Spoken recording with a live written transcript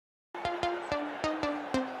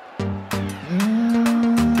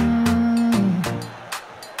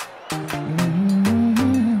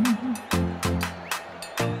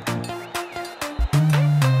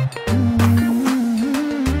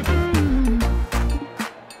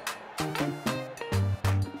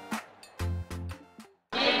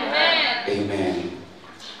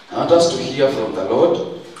want us to hear from the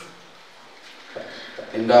Lord.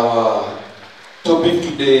 And our topic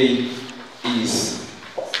today is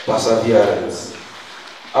perseverance.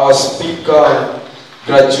 Our speaker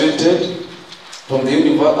graduated from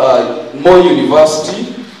the Moore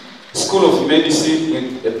University School of Medicine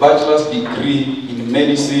with a bachelor's degree in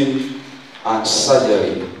medicine and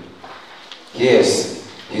surgery. Yes,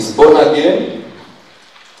 he's born again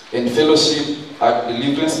in fellowship at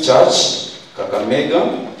Deliverance Church,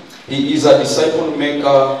 Kakamega. He is a disciple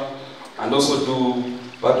maker and also do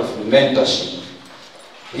part of mentorship.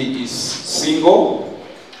 He is single.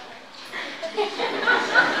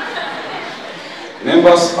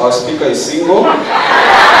 Members, our speaker is single.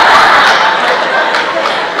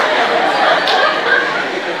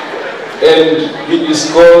 And he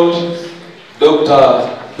is called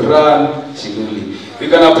Dr.Brian Shiluli. We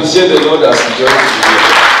can appreciate the Lord as he joins us here.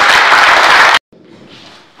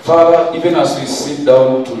 Father, even as we sit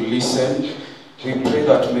down to listen, we pray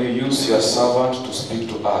that may you use your servant to speak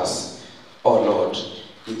to us. Oh Lord,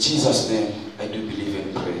 in Jesus' name, I do believe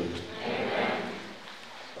and pray. Amen.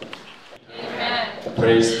 Amen.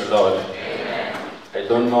 Praise the Lord. Amen. I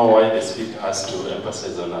don't know why the speaker has to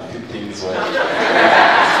emphasize on a few things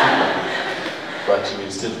but we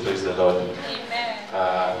still praise the Lord. Amen.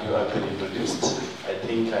 You have been introduced. I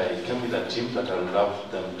think I came with a team that I would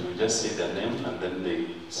love them to just say their name and then they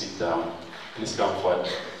sit down. Please come forward.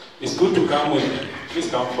 It's good to come with, please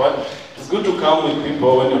come forward. It's good to come with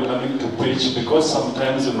people when you're coming to preach because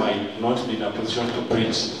sometimes you might not be in a position to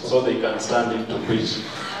preach, so they can stand in to preach.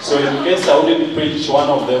 So in case I wouldn't preach, one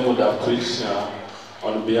of them would have preached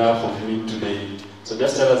on behalf of me today. So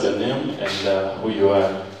just tell us your name and who you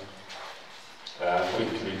are.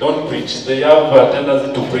 Quickly. Don't preach. They have a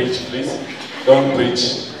tendency to preach, please. Don't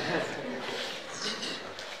preach.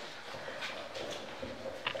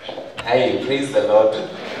 Hi, praise the Lord.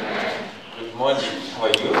 Good morning. How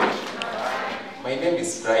are you? My name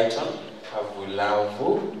is Brighton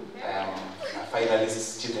Kavulavu. I am a finalist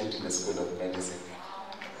student in the School of Medicine.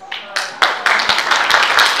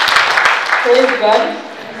 Praise God.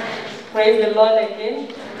 Praise the Lord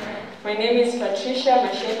again. My name is Patricia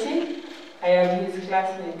Machete. I am his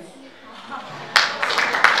classmate.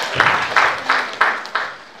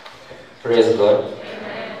 Praise God.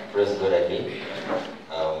 Praise God again.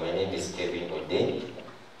 My name is Kevin Ode.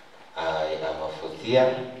 I am a fourth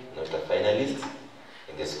year, not a finalist,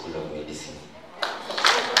 in the School of Medicine.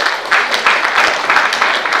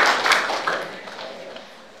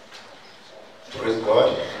 Praise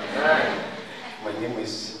God. My name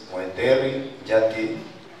is Mwenderi Jati.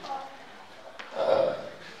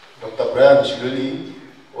 Dr. Brian Shiluli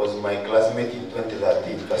was my classmate in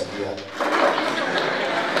 2013, first year.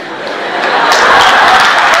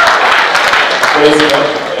 Praise God.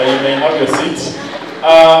 You may have your seats.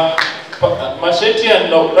 Machete and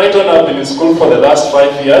Brighton have been in school for the last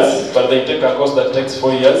 5 years, but they take a course that takes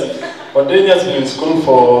 4 years. Odeni has been in school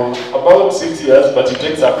for about 6 years, but he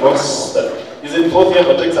takes a course that is in 4th year,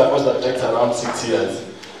 but takes a course that takes around 6 years.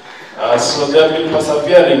 So they have been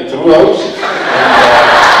persevering throughout,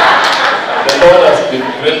 and the Lord has been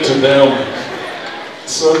great to them.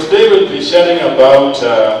 So today we'll be sharing about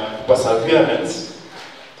perseverance,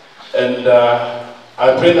 and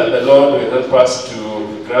I pray that the Lord will help us to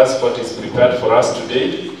grasp what is prepared for us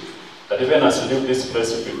today, that even as we leave this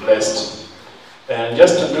place we'll be blessed. And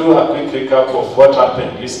just to do a quick recap of what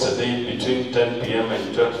happened yesterday between 10 p.m.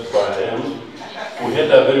 and 12 a.m., we had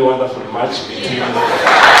a very wonderful match between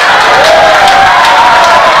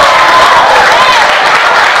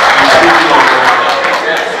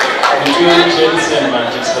Chelsea and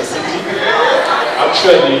Manchester City.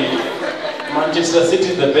 Actually, Manchester City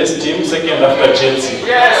is the best team, second after Chelsea.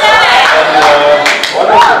 Yes. And one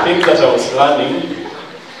of the things that I was learning,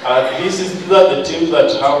 these are the teams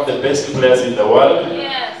that have the best players in the world.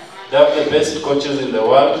 Yes. They have the best coaches in the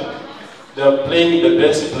world. They are playing the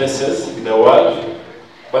best places in the world.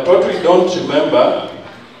 But what we don't remember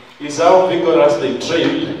is how vigorous they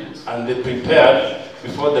trained and they prepared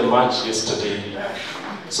before the match yesterday.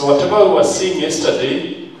 So whatever we were seeing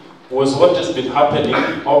yesterday was what has been happening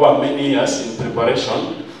over many years in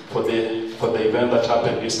preparation for the event that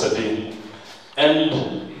happened yesterday.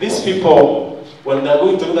 And these people, when they're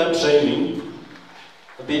going through that training,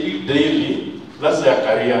 they do daily, that's their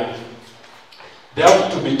career. They have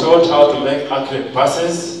to be taught how to make accurate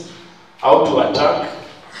passes, how to attack,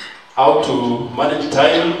 how to manage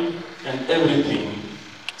time, and everything,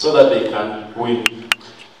 so that they can win.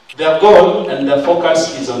 Their goal and their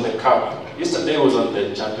focus is on the cup. Yesterday was on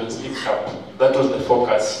the Champions League Cup. That was the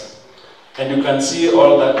focus. And you can see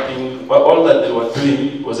all that they were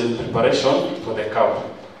doing was in preparation for the cup.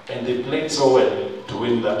 and they played so well to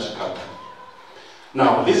win that cup.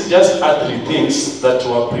 Now, these just are 3 things that they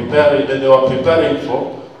were preparing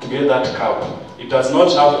for to get that cup. It does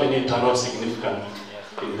not have any eternal significance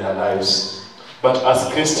in their lives. But as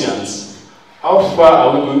Christians, how far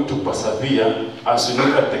are we going to persevere as we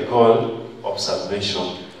look at the goal of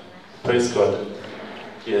salvation? Praise God.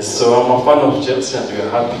 Yes, so I'm a fan of Chelsea and we are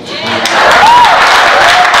happy to be here.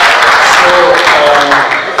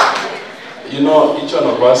 So, you know, each one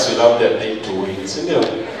of us will have their day to win.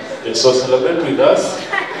 So celebrate with us.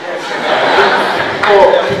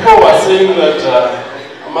 People were saying that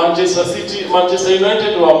Manchester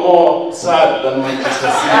United were more sad than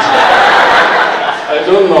Manchester City. I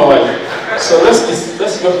don't know why. So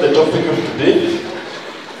let's go to the topic of today.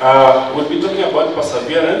 We'll be talking about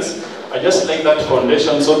perseverance. I just laid that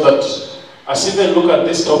foundation so that as we look at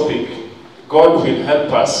this topic, God will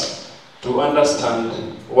help us to understand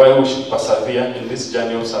why we should persevere in this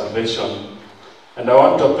journey of salvation. And I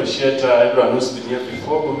want to appreciate everyone who's been here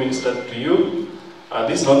before, who ministered to you.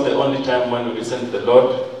 This is not the only time when we listen to the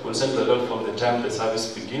Lord. We listen to the Lord from the time the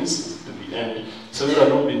service begins to the end. So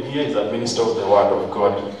everyone who's been here is a minister of the Word of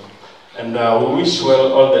God. And we wish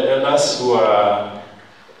well all the elders who are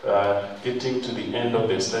getting to the end of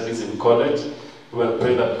their studies in college. We will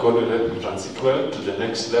pray that God will help you transit well to the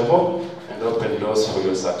next level and open doors for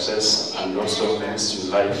your success and also ministry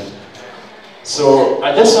in life. So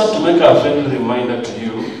I just want to make a friendly reminder to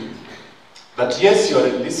you that yes, you are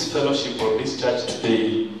in this fellowship or this church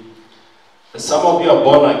today. Some of you are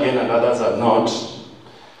born again and others are not.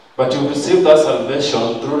 But you receive that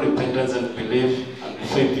salvation through repentance and belief and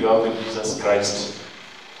faith you have in Jesus Christ.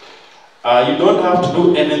 You don't have to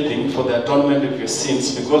do anything for the atonement of your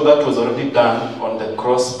sins because that was already done on the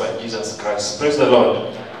cross by Jesus Christ. Praise the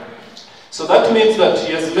Lord. So that means that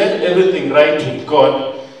He has made everything right with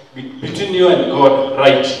God, between you and God,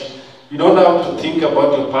 right. You don't have to think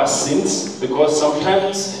about your past sins because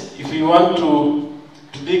sometimes if we want to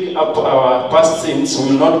dig up our past sins, we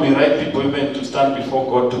will not be right people even to stand before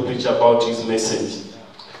God to preach about His message.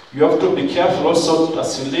 You have to be careful also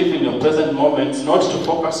as you live in your present moments, not to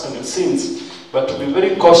focus on your sins, but to be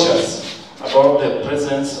very cautious about the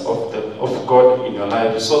presence of God in your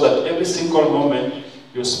life, so that every single moment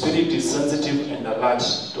your spirit is sensitive and alert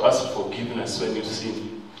to ask for forgiveness when you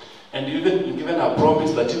sin. And even given a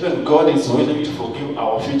promise that even God is willing to forgive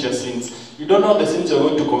our future sins. You don't know the sins you're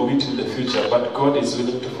going to commit in the future, but God is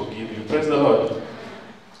willing to forgive you. Praise the Lord.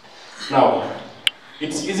 Now,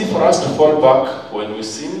 it's easy for us to fall back when we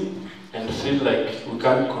sin and feel like we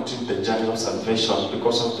can't continue the journey of salvation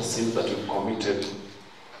because of the sins that we've committed.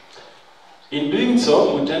 In doing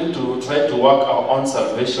so, we tend to try to work our own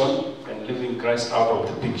salvation and leaving Christ out of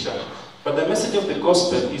the picture. But the message of the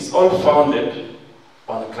gospel is all founded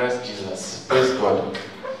on Christ Jesus. Praise God.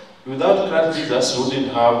 Without Christ Jesus, we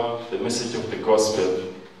wouldn't have the message of the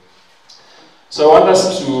gospel. So I want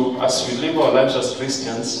us to, as we live our lives as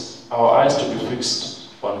Christians, our eyes to be fixed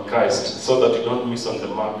on Christ so that we don't miss on the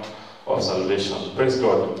mark of salvation. Praise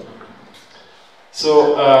God.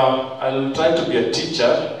 So I'll try to be a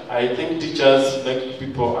teacher. I think teachers make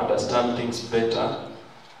people understand things better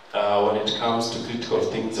when it comes to critical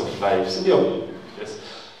things of life. Yes.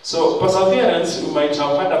 So perseverance, you might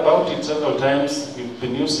have heard about it several times. We've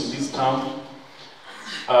been using this term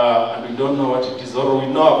and we don't know what it is, or we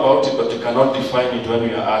know about it but we cannot define it when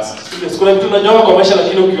we are asked.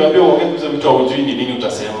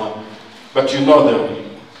 But you know them.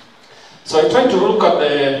 So I tried to look at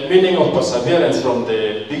the meaning of perseverance from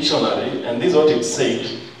the dictionary, and this is what it said.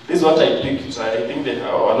 This is what I picked. I think there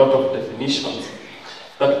are a lot of definitions.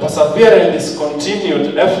 That perseverance is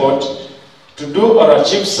continued effort to do or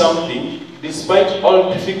achieve something despite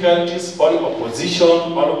all difficulties, all opposition,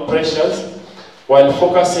 all pressures, while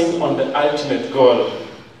focusing on the ultimate goal.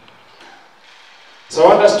 So I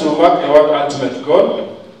want us to mark the word ultimate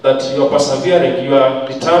goal, that you are persevering, you are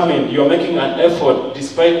determined, you are making an effort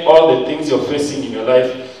despite all the things you're facing in your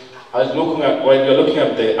life while you're looking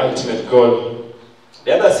at the ultimate goal.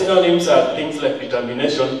 The other synonyms are things like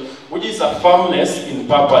determination, which is a firmness in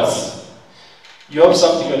purpose. You have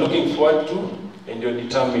something you're looking forward to and you're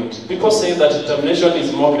determined. People say that determination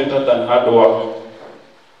is more greater than hard work.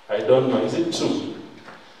 I don't know, is it true?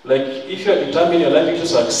 Like if you're determined in your life to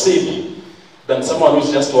succeed than someone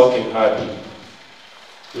who's just working hard.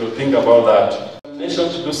 You'll think about that. Determination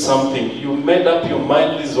to do something. You made up your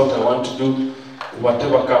mind, this is what I want to do.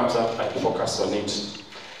 Whatever comes up, I focus on it.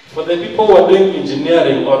 For the people who are doing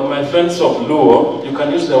engineering, or my friends from Luo, you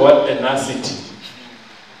can use the word tenacity.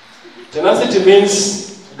 Tenacity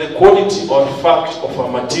means the quality or fact of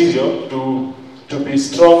a material to be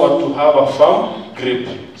strong or to have a firm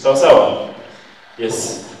grip. Sawa?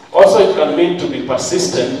 Yes. Also, it can mean to be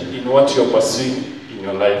persistent in what you're pursuing in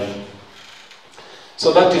your life.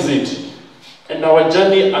 So that is it. In our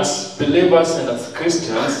journey as believers and as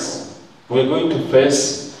Christians, we're going to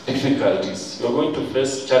face difficulties. We're going to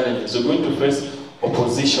face challenges. We're going to face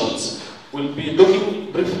oppositions. We'll be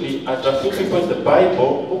looking briefly at a few people in the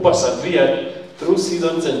Bible who persevered through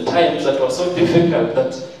seasons and times that were so difficult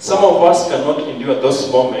that some of us cannot endure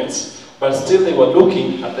those moments, but still they were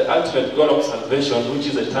looking at the ultimate goal of salvation, which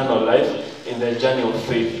is eternal life, in their journey of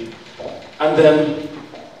faith. And then,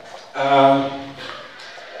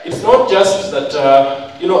 it's not just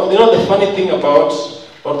that, you know the funny thing about,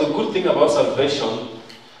 or the good thing about salvation,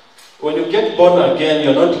 when you get born again,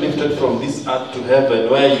 you're not lifted from this earth to heaven,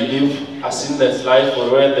 where you live a sinless life, or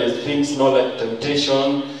where there's things not like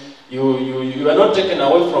temptation. You are not taken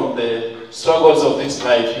away from the struggles of this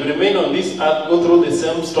life. You remain on this earth, go through the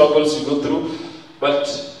same struggles you go through, but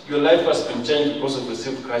your life has been changed because you've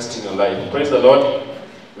received Christ in your life. Praise the Lord.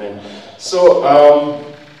 Amen. So,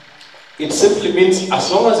 it simply means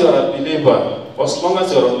as long as you're a believer, or as long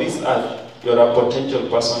as you're on this earth, you're a potential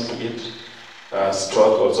person to get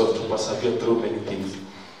struggles or to persevere through many things.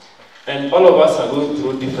 And all of us are going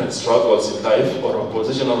through different struggles in life, or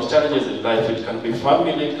opposition or challenges in life. It can be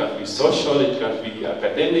family, it can be social, it can be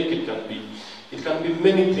academic, it can be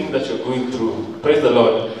many things that you're going through. Praise the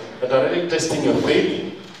Lord. That are really testing your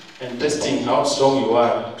faith and testing how strong you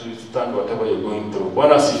are to withstand whatever you're going through. One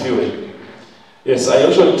asifiwe. Yes, I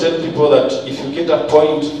usually tell people that if you get a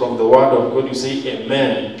point from the word of God, you say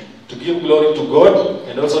amen, to give glory to God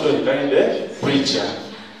and also to encourage the preacher.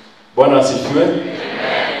 Bwana asifiwe.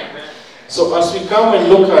 So as we come and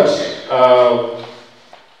look at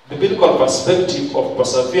the biblical perspective of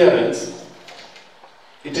perseverance,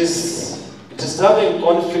 it is having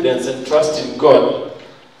confidence and trust in God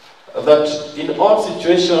that in all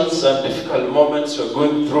situations and difficult moments you're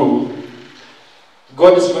going through,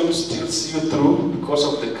 God is going to still see you through because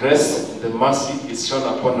of the grace and the mercy is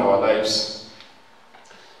shown upon our lives.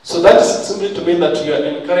 So that is simply to mean that we are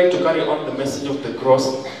encouraged to carry on the message of the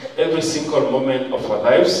cross every single moment of our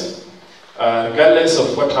lives, regardless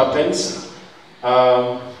of what happens.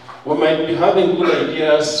 We might be having good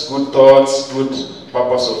ideas, good thoughts, good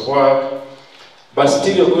purpose of work, but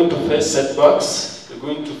still you're going to face setbacks, you're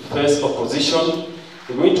going to face opposition,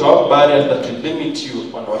 you're going to have barriers that will limit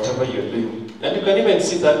you on whatever you're doing. And you can even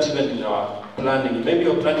see that even in our planning. Maybe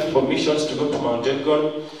you're planning for missions to go to Mount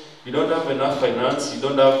Elgon, you don't have enough finance, you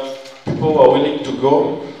don't have people who are willing to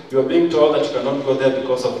go, you're being told that you cannot go there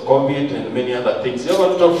because of COVID and many other things. You have a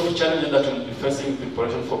lot of challenges that will be facing in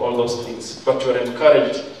preparation for all those things, but you're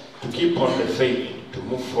encouraged to keep on the faith, to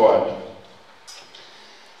move forward.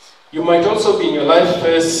 You might also be in your life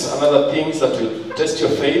face other things that will test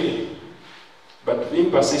your faith, but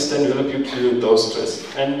being persistent will help you clear those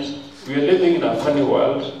stress. And we are living in a funny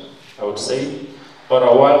world, I would say, or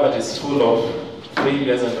a world that is full of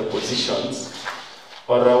failures and oppositions,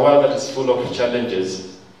 or a world that is full of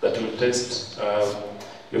challenges that will test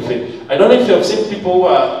your faith. I don't know if you have seen people who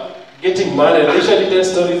are getting married. They usually tell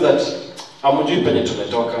stories that hamujui penye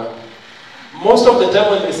tumetoka. Most of the time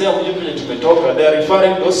when they say hamujui penye tumetoka, they are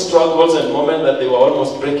referring to those struggles and moments that they were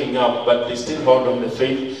almost breaking up, but they still held on the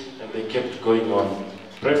faith and they kept going on.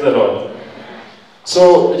 Praise the Lord.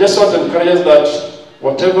 So I just want to encourage us that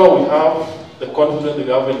whatever we have, the confidence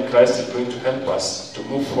we have in Christ is going to help us to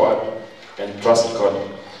move forward and trust God.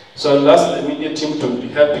 So I'll ask the media team to be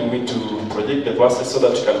helping me to project the verses so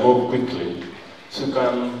that you can move quickly. So you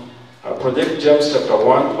can project James chapter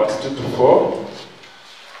 1, verse 2 to 4.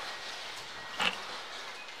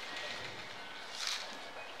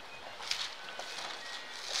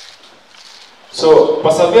 So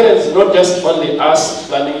perseverance is not just only us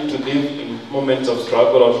planning to live in moments of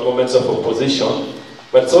struggle or moments of opposition,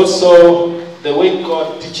 but it's also the way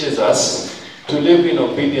God teaches us to live in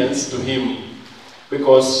obedience to Him.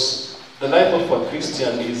 Because the life of a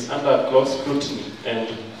Christian is under close scrutiny,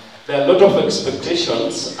 and there are a lot of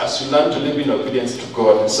expectations as we learn to live in obedience to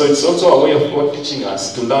God. So it's also a way of God teaching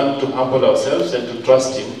us to learn to humble ourselves and to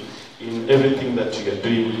trust Him in everything that we are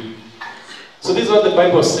doing. So this is what the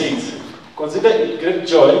Bible says. Consider it great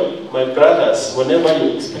joy, my brothers, whenever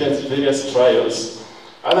you experience various trials.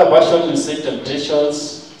 Other versions will say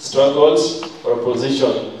temptations, struggles, or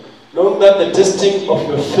opposition, knowing that the testing of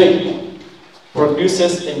your faith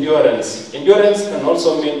produces endurance. Endurance can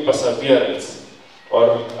also mean perseverance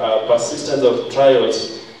or persistence of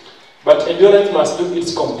trials. But endurance must do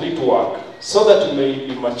its complete work so that you may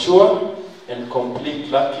be mature and complete,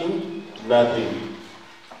 lacking nothing.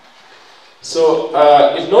 So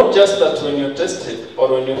it's not just that when you're tested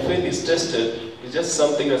or when your faith is tested, it's It's just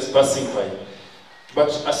something that's passing by. But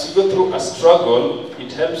as you go through a struggle,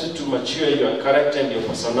 it helps you to mature your character and your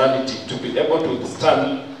personality to be able to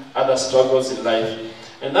withstand other struggles in life.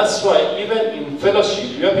 And that's why even in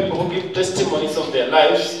fellowship, you have people who give testimonies of their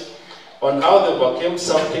lives on how they overcame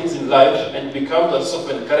some things in life and become a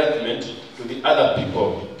source of encouragement to the other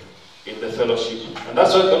people in the fellowship. And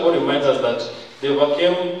that's why the Bible reminds us that they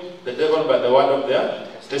overcame the devil by the word of their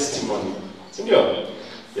testimony. Senor?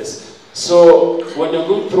 Yes. So when you're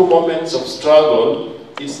going through moments of struggle,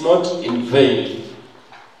 it's not in vain.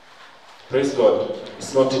 Praise God.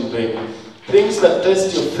 It's not in vain. Things that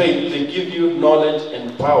test your faith, they give you knowledge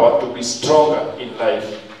and power to be stronger in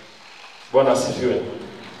life. Bonus if you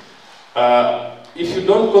if you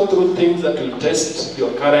don't go through things that will test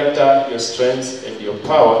your character, your strengths, and your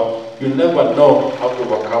power, you'll never know how to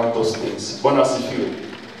overcome those things. Bonus if you.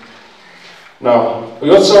 Now,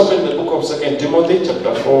 we also open the book of 2 Timothy,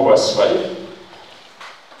 chapter 4, verse 5.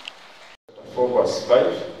 Chapter 4, verse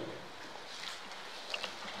 5.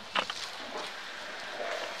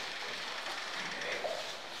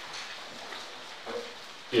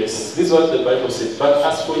 Yes, this is what the Bible says. But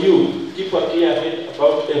as for you, keep a clear head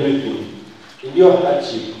about everything. In your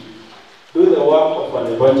hardship, do the work of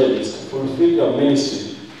an evangelist, fulfill your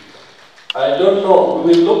ministry. I don't know,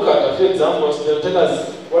 we will look at a few examples. They'll tell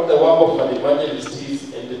us what the work of an evangelist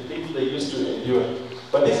is and the things they used to endure.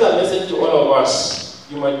 But this is a message to all of us.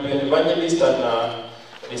 You might be an evangelist and a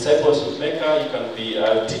discipleship maker, you can be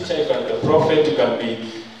a teacher, you can be a prophet, you can be,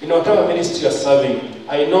 whatever ministry you're serving.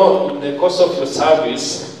 I know in the course of your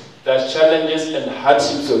service, there are challenges and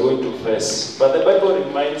hardships you're going to face. But the Bible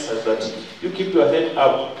reminds us that you keep your head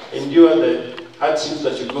up, endure the hardships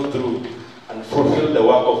that you go through, and fulfill the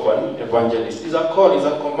work of an evangelist. It's a call, it's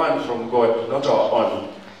a command from God, not our own.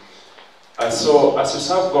 And so, as you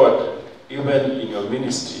serve God, even in your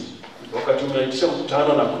ministry, those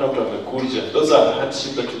are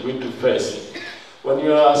hardships that you're going to face. When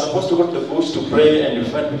you are supposed to go to the bush to pray and you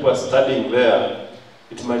find people are studying there,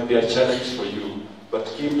 it might be a challenge for you. But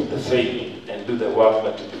keep the faith and do the work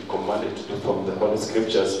that you've been commanded to do from the Holy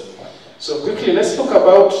Scriptures. So quickly, let's talk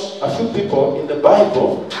about a few people in the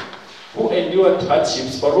Bible who endured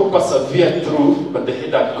hardships or who persevered through, but they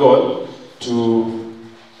had a goal to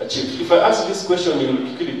achieve. If I ask this question, you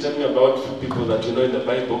will quickly tell me about a few people that you know in the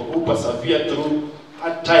Bible who persevered through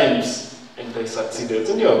hard times and they succeeded.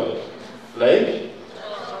 Isn't it? Like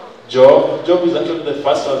Job. Job is actually the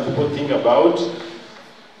first one people think about.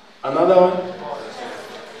 Another one?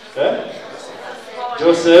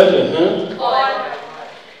 Joseph.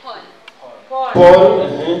 Paul.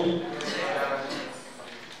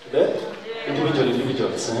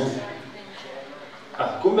 Individuals.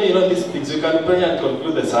 You know these things. You can pray and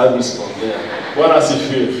conclude the service from there. What as you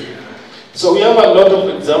feel? So we have a lot of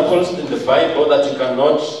examples in the Bible that you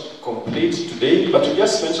cannot complete today, but we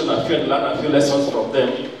just mention a few and learn a few lessons from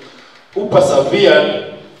them who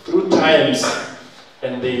persevered through times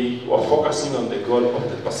and they were focusing on the goal of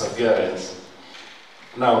the perseverance.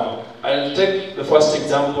 Now, I'll take the first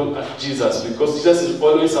example at Jesus because Jesus is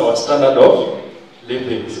always our standard of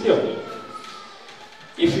living.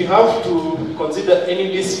 If you have to consider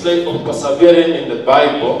any display of persevering in the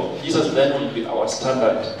Bible, Jesus then will be our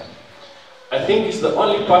standard. I think he's the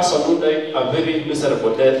only person who died a very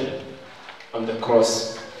miserable death on the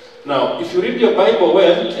cross. Now, if you read your Bible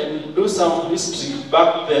well and do some history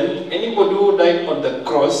back then, anybody who died on the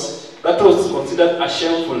cross, that was considered a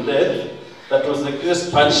shameful death. That was the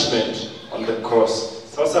greatest punishment on the cross.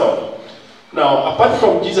 So. Now, apart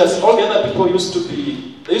from Jesus, all the other people used to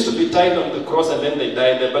be tied on the cross and then they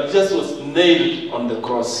died there, but Jesus was nailed on the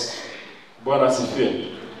cross.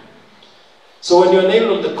 So when you're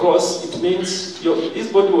nailed on the cross, it means his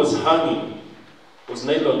body was hanging. It was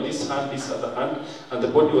nailed on this hand, this other hand, and the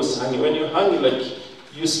body was hanging. When you hang, like,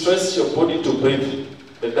 you stress your body to breathe,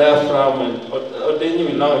 the diaphragm, and then you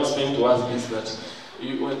will now explain to us this, that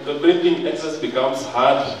when the breathing exercise becomes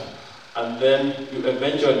hard, and then you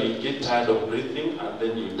eventually get tired of breathing, and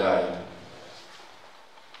then you die.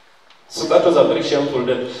 So that was a very shameful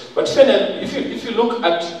death. But if you look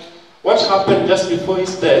at what happened just before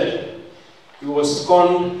his death, he was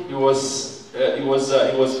scorned, he was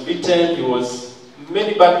beaten,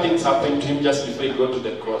 many bad things happened to him just before he got to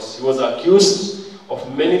the cross. He was accused of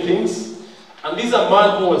many things. And this is a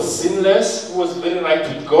man who was sinless, who was very right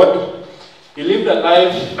with God. He lived a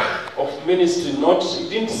life of ministry, he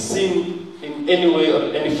didn't sin in any way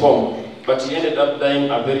or any form, but he ended up dying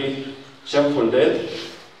a very shameful death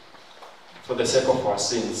for the sake of our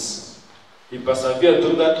sins. He persevered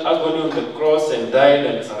through that agony on the cross and died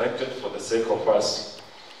and resurrected for the sake of us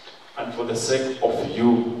and for the sake of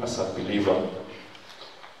you as a believer.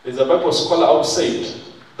 There's a Bible scholar outside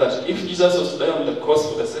that if Jesus was there on the cross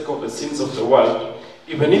for the sake of the sins of the world,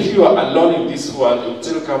 even if you are alone in this world, you will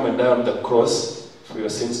still come and die on the cross for your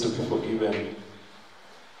sins to be forgiven.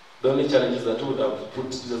 The only challenge is that you would have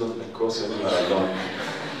put Jesus on the cross when you are alone.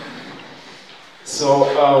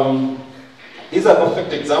 So, these are a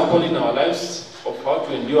perfect example in our lives of how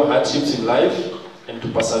to endure hardships in life and to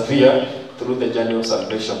persevere through the journey of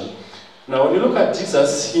salvation. Now, when you look at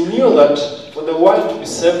Jesus, he knew that for the world to be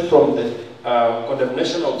saved from the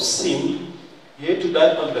condemnation of sin, he had to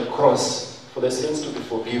die on the cross for the sins to be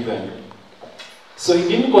forgiven. So he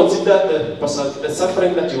didn't consider the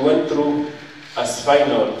suffering that he went through as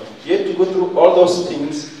final. He had to go through all those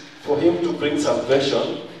things for him to bring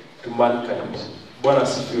salvation to mankind. Bwana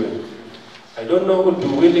asifiwe. I don't know who would be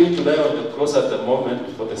willing to die on the cross at the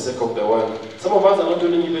moment for the sake of the world. Some of us are not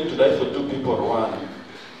willing even to die for 2 people or 1.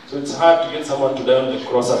 So it's hard to get someone to die on the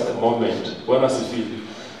cross at the moment. Bwana asifiwe.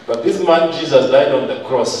 But this man, Jesus, died on the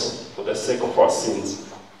cross for the sake of our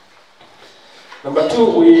sins. Number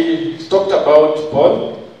 2, we talked about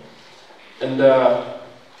Paul. And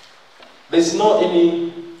there's no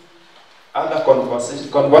any other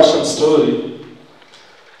conversion story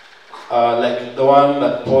like the one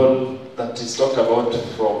that Paul, that is talked about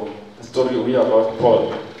from the story we hear about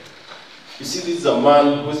Paul. You see, this is a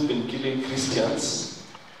man who's been killing Christians,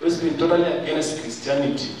 who's been totally against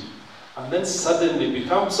Christianity, and then suddenly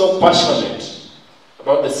becomes so passionate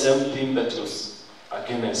about the same thing that he was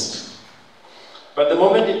against. But the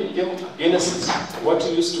moment he became against what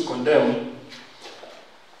he used to condemn,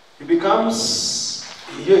 he becomes,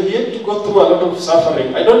 he had to go through a lot of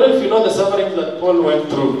suffering. I don't know if you know the suffering that Paul went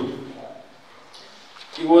through.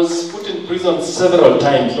 He was put in prison several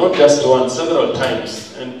times, not just once, several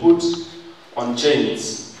times, and put on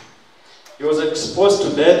chains. He was exposed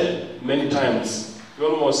to death many times. He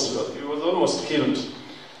was almost killed.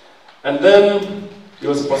 And then he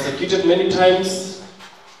was persecuted many times.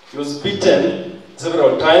 He was beaten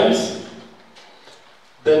several times.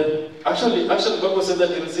 Then, actually, the Bible said that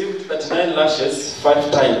he received 39 lashes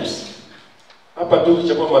 5 times. Hapa tu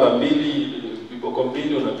kichapa mara mbili, viboko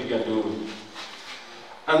mbili unapiga nduru.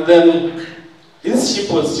 And then, his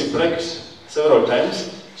ship was shipwrecked several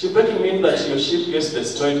times. Shipwrecking means that your ship gets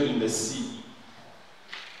destroyed in the sea.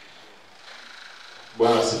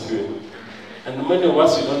 Bwana asifiwe. And many of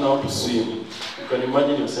us, we don't know how to swim. You can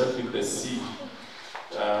imagine yourself in the sea.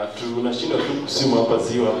 Tunashindwa tu kuswim hapa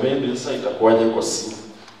ziwa, maybe sasa itakuwaje kwa sea.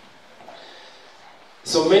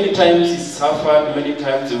 So many times he suffered, many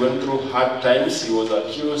times he went through hard times, he was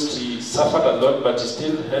accused, he suffered a lot, but he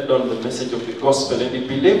still held on the message of the gospel, and he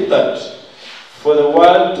believed that for the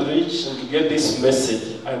world to reach and to get this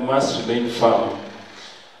message, I must remain firm.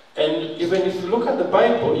 And even if you look at the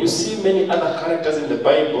Bible, you see many other characters in the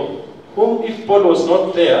Bible, whom if Paul was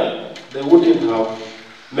not there, they wouldn't have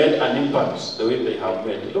made an impact the way they have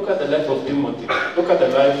made. Look at the life of Timothy, look at the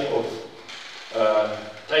life of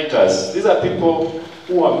Titus. These are people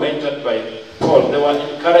who were mentored by Paul. They were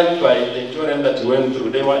encouraged by the endurance that he went through.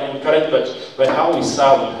 They were encouraged by how he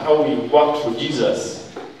served, how he worked for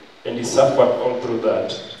Jesus. And he suffered all through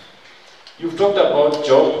that. You've talked about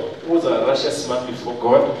Job, who was a righteous man before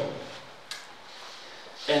God.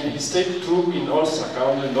 And he stayed true in all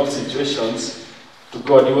circumstances, in all situations to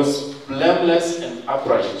God. He was blameless and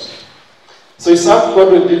upright. So he served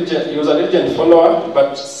God with diligence. He was a diligent follower,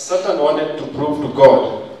 but Satan wanted to prove to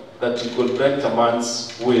God that he could break the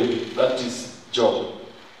man's will. That is Job.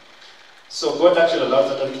 So God actually allowed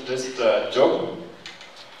Satan to test Job.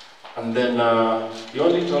 And then he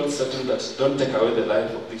only told Satan that don't take away the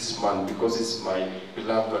life of this man because he's my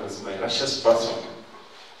beloved one, he's my righteous person.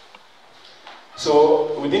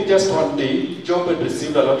 So within just one day, Job had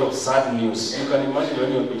received a lot of sad news. You can imagine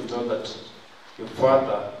when you're being told that your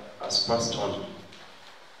father has passed on.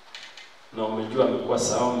 Na umejua amekuwa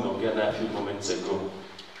sawa, umeongea naye a few moments ago.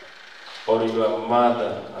 Or your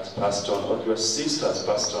mother has passed on, or your sister has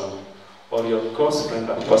passed on, or your close friend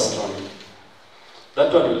has passed on.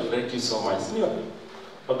 That one will break you so much.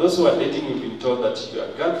 For those who are dating, you've been told that your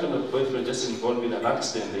girlfriend or boyfriend just involved in an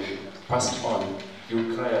accident, they passed on.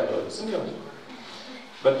 You cry a lot.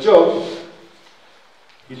 But Job,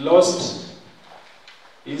 he lost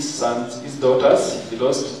his sons, his daughters, he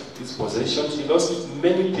lost his possessions, he lost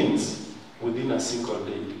many things within a single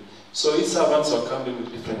day. So his servants were coming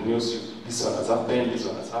with different news. This one has happened, this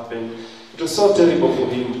one has happened. It was so terrible for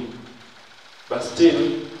him. But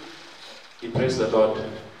still, he praised the Lord.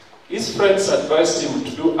 His friends advised him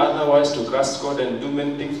to do otherwise, to trust God and do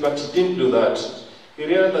many things, but he didn't do that. He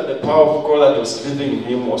realized that the power of God that was living in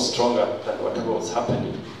him was stronger than whatever was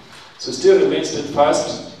happening. So he still remained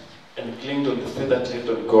steadfast and clinged on the faith that he had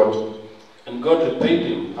on God. And God repaid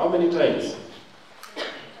him. How many times?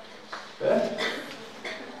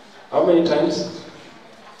 How many times?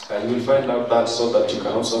 And you will find out that so that you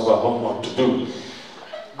can also have a homework to do.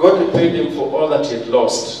 God repaid him for all that he had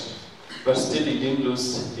lost, but still he didn't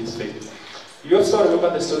lose his faith. You also remember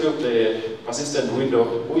the story of the persistent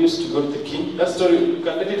widow who used to go to the king? That story, you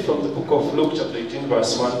can read it from the book of Luke chapter 18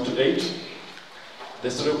 verse 1 to 8.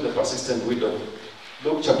 The story of the persistent widow.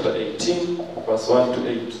 Luke chapter 18 verse 1 to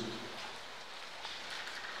 8.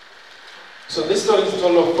 So this story is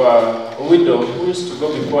told of a widow who used to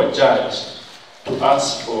go before a judge to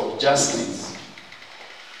ask for justice.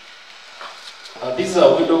 This is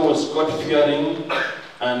a widow who was God-fearing,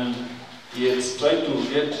 and he had tried to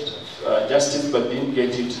get justice but didn't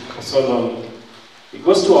get it for so long. He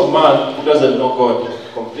goes to a man who doesn't know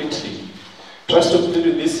God completely. Tries to plead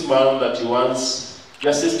with this man that he wants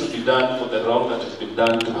justice to be done for the wrong that has been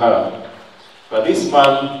done to her. But this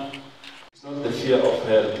man is not the fear of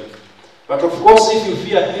hell. But of course, if you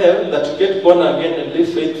fear hell, that you get born again and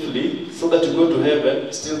live faithfully so that you go to heaven,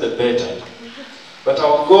 is still the better. But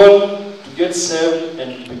our goal to get saved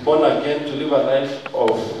and be born again, to live a life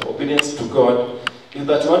of obedience to God, is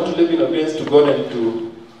that you want to live in obedience to God and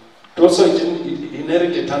to also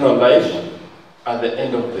inherit eternal life at the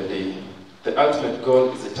end of the day. The ultimate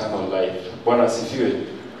goal is eternal life. Bwana asifiwe.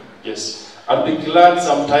 Yes. I'll be glad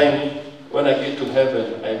sometime when I get to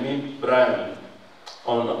heaven, I meet Brian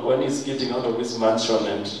when he's getting out of his mansion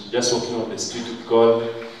and just walking on the street with God.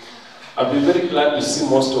 I'll be very glad to see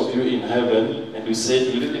most of you in heaven and we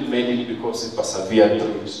say you really made it because you persevered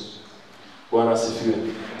through it. Bwana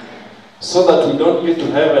asifiwe. So that we don't get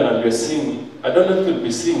to heaven and we're seeing, I don't know if we'll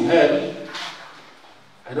be seeing hell,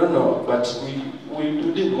 I don't know, but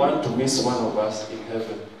we didn't want to miss one of us in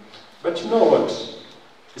heaven. But you know what?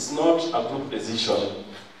 It's not a group decision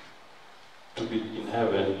to be in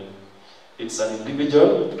heaven. It's an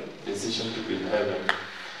individual decision to be in heaven.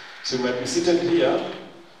 So you might be seated here.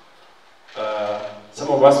 Some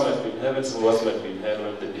of us might be in heaven, some of us might be in hell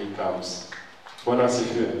when the day comes. Bwana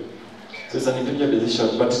asifiwe. So it's an individual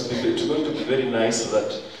decision, but it's going to be very nice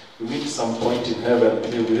that we meet some point in heaven.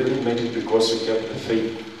 We really made it because we kept the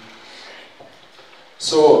faith.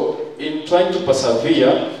 So in trying to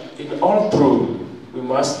persevere, in all through, we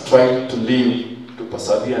must try to live, to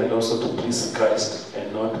persevere, and also to please Christ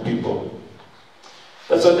and not people.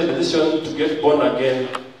 That's why the decision to get born again,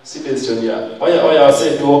 see the decision here. I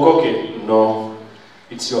say to okay. No.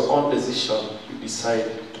 It's your own decision to decide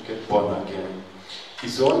to get born again.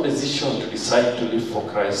 It's your own decision to decide to live for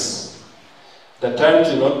Christ. The times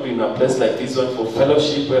will not be in a place like this one for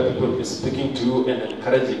fellowship where people will be speaking to you and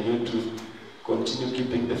encouraging you to continue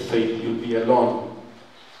keeping the faith. You'll be alone.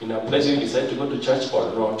 In a place where you decide to go to church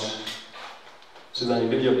or not. So it's an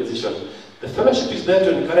individual decision. The fellowship is there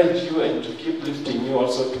to encourage you and to keep lifting you,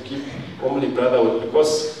 also to keep homely brotherhood.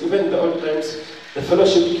 Because even in the old times, the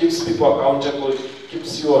fellowship keeps people accountable,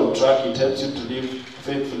 keeps you on track, it helps you to live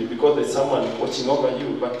faithfully because there's someone watching over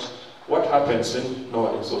you. But what happens when no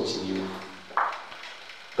one is watching you?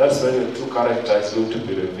 That's when your true character is going to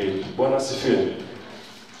be revealed. Bwana asifiwe.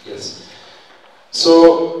 Yes.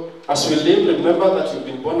 So, as we live, remember that you've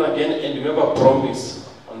been born again and you have a promise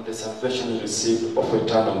on the salvation you receive of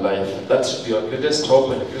eternal life. That should be our greatest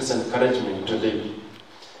hope and greatest encouragement to live.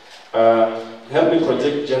 Help me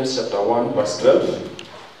project James chapter 1 verse 12.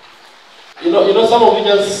 You know, some of you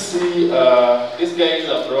just see these guys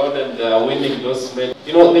abroad and they are winning those men.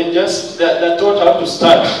 You know, they're taught how to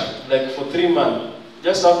start, like for 3 months,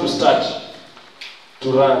 just how to start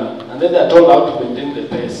to run. And then they're told how to maintain the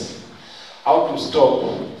pace, how to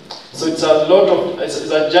stop. So it's a lot of, it's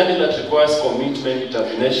a journey that requires commitment,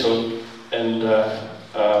 determination, and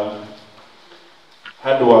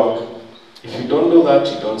hard work. If you don't do that,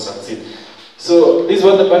 you don't succeed. So this is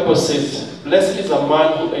what the Bible says. Blessed is a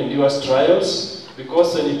man who endures trials,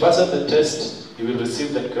 because when he passes the test, he will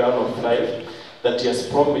receive the crown of life that he has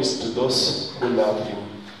promised to those who love him.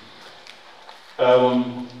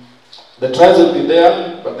 The trials will be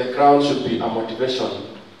there, but the crown should be a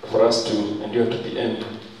motivation for us to endure to the end.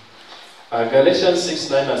 Galatians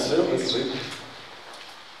 6:9 as well, let's read.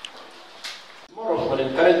 More of an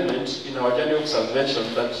encouragement in our journey of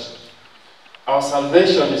salvation that our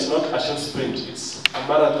salvation is not a short sprint, it's a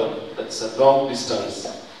marathon, that's a long distance.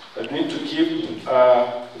 But we need to keep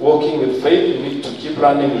walking with faith, we need to keep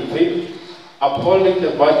running with faith, upholding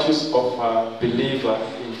the virtues of a believer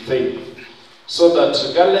in faith. So that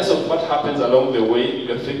regardless of what happens along the way,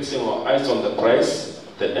 we are fixing our eyes on the prize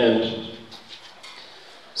at the end.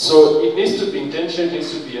 So it needs to be intentional, it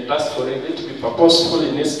needs to be a task for it, it needs to be purposeful,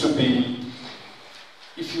 it needs to be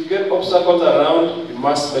If you get obstacles around, you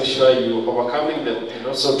must make sure you're overcoming them and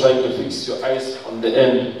also trying to fix your eyes on the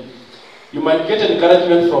end. You might get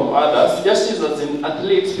encouragement from others, just as in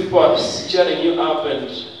athletes, people are cheering you up, and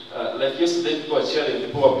like yesterday, people are cheering,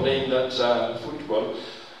 people are playing that football.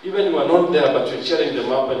 Even you are not there, but you're cheering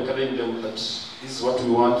them up and encouraging them that this is what we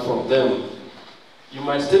want from them. You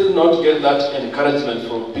might still not get that encouragement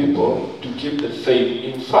from people to keep the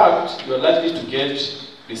faith. In fact, you are likely to get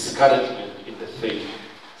discouragement in the faith.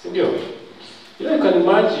 You can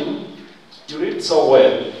imagine, you read so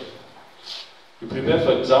well, you prepare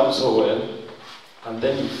for exams so well, and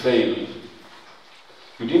then you fail.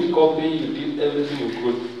 You didn't copy, you did everything you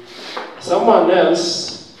could. Someone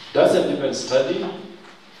else doesn't even study.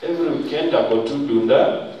 Every weekend I go to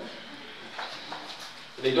Dunda.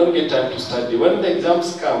 They don't get time to study. When the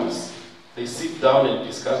exams comes, they sit down and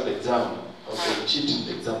discuss the exam. Or they cheat in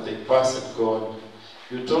the exam, they pass and go on.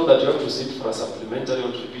 You're told that you have to sit for a supplementary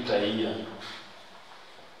or to repeat a year.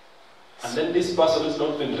 And then this person is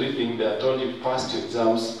not been reading, they are told you passed your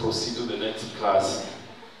exams, proceed to the next class.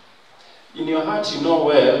 In your heart, you know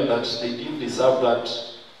well that they didn't deserve that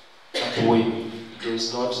win. It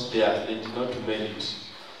was not theirs, they did not merit.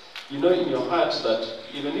 You know in your heart that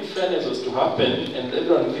even if fairness was to happen and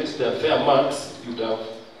everyone gets their fair marks, you'd have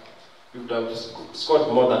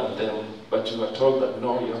scored more than them. But you were told that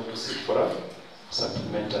no, you have to sit for a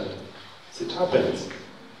supplementary. So it happens.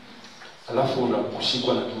 Alafu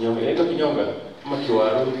unakushikwa na kinyonga. Inaitwa kinyonga? Ama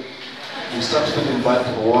kiwaru? You start feeling bad.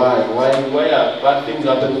 Why are bad things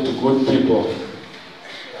happening to good people?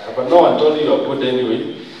 But no one told you you are good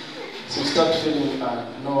anyway. So you start feeling,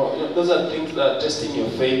 no, those are things that are testing your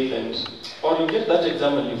faith, or you get that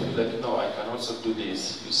exam and you feel like, no, I can also do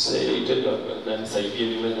this. You say, you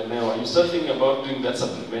start thinking about doing that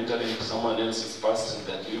supplementary if someone else is passed and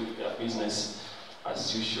that you are business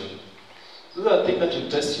as usual. Those are things that you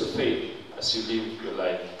test your faith as you live your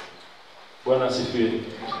life. Or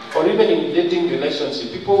even in dating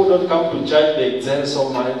relationships, people who don't come to church, they excel so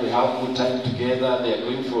much, they have good time together, they are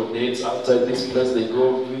going for dates outside this place, they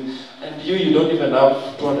go, and you don't even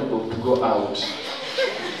have 200 to go out.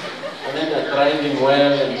 And then they're thriving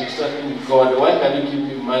well, and you start thinking, God, why can't you give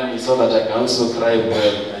me money so that I can also thrive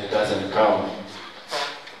well, and it doesn't come?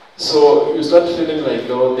 So you start feeling like,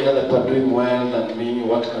 oh, the other people are doing well than me,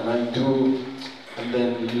 what can I do? And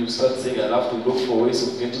then you start saying, I'll have to look for ways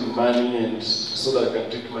of getting money and so that I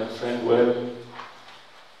can treat my friend well.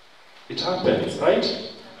 It happens,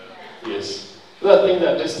 right? Yes. Those are things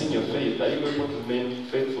that are testing your faith. Are you able to remain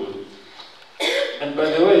faithful? And by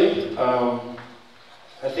the way,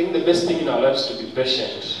 I think the best thing in our lives is to be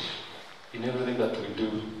patient in everything that we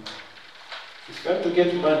do. If you want to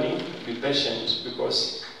get money, be patient,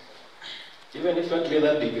 because even if you want to get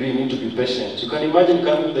that degree, you need to be patient. You can imagine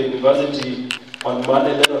coming to the university on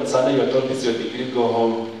Monday, then on Sunday you are told this is your degree, go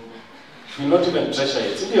home. You will not even treasure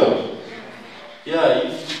it. Yeah,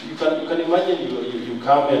 you can imagine you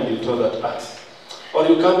come and you told that, or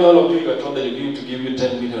you come here, all of you are told that you're going to give you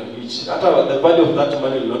 10 million each. The value of that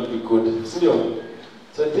money will not be good.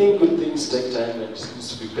 So I think good things take time and it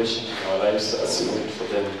needs to be patient in our lives as we wait for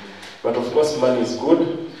them. But of course money is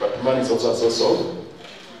good, but money is also a source of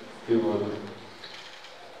evil.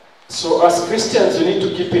 So as Christians, we need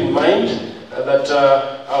to keep in mind that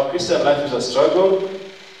our Christian life is a struggle.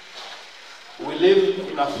 We live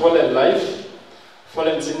in a fallen life,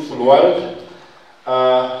 fallen sinful world,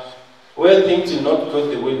 where things will not go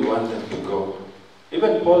the way we want them to go.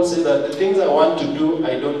 Even Paul said that the things I want to do,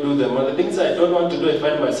 I don't do them, and the things I don't want to do, I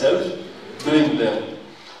find myself doing them.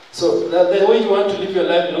 So that the way you want to live your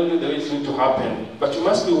life, not the way it's going to happen, but you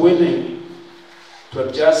must be willing to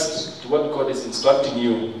adjust to what God is instructing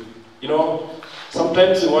you.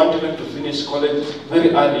 Sometimes you want even to finish college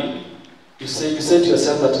very early. You say to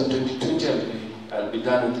yourself that in 2020 I'll be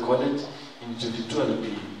done with college. In 2022 I'll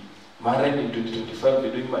be married. In 2025 I'll be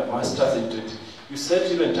doing my masters. In 20, you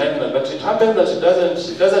set even timeline, but it happens that it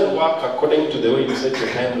doesn't work according to the way you set your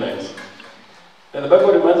timelines. And the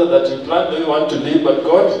Bible reminds us that you plan the way you want to live, but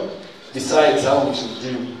God decides how we should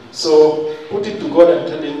live. So put it to God and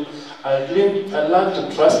tell Him, I learn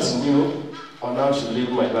to trust in You on how I should live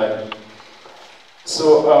my life.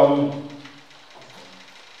 So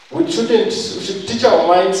we should teach our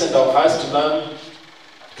minds and our hearts to learn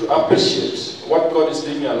to appreciate what God is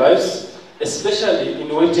doing in our lives, especially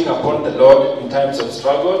in waiting upon the Lord in times of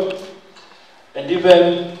struggle, and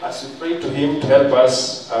even as we pray to Him to help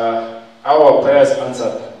us, our prayers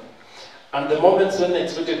answered. And the moments when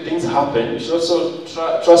unexpected things happen, we should also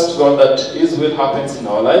trust God that His will happens in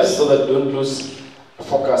our lives, so that we don't lose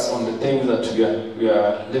focus on the things that we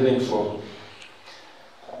are living for.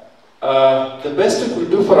 The best we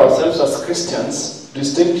could do for ourselves as Christians,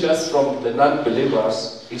 distinct us from the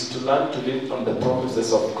non-believers, is to learn to live on the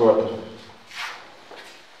promises of God.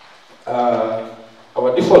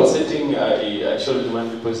 Our default setting, I should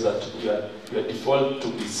remind people, is that your default to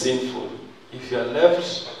be sinful. If you are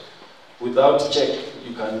left without check,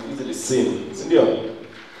 you can easily sin. Isn't it?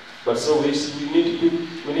 But so we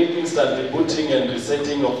need instant rebooting and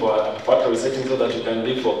resetting of our factory resetting so that you can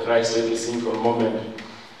live for Christ every single moment.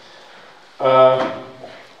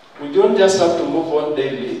 We don't just have to move on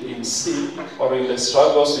daily in sin or in the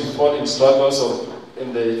struggles, we fall in struggles or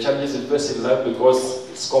in the challenges we face in life because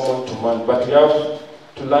it's common to man. But we have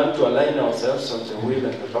to learn to align ourselves on the will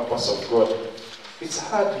and the purpose of God. It's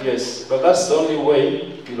hard, yes, but that's the only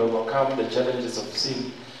way you'll overcome the challenges of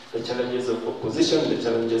sin, the challenges of opposition, the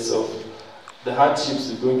challenges of the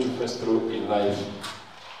hardships you're going to face through in life.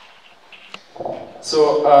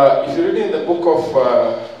 So, if you read in the book of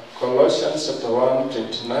Colossians chapter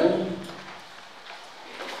 1:29,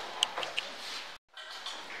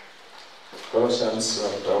 Colossians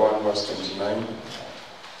chapter 1 verse 29.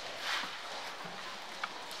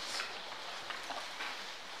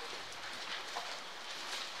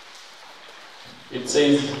 It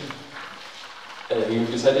says,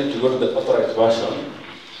 you've decided to go to the authorized version.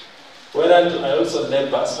 Whereunto I also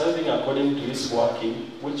labor, serving according to his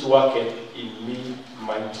working, which worketh in me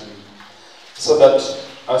mightily. So that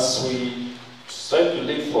as we strive to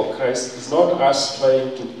live for Christ, it's not us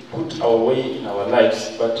trying to put our way in our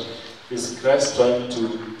lives, but it's Christ trying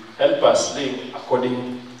to help us live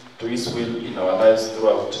according to his will in our lives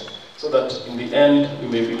throughout. So that in the end, we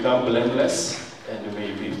may become blameless and we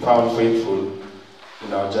may be found faithful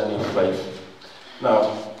in our journey of life.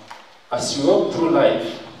 Now, as you walk through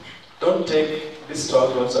life, don't take these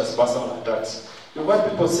struggles as personal attacks. You've heard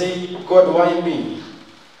people say, God, why me?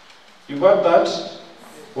 You've heard that?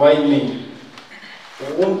 Why me?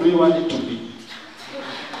 Whom do you want it to be?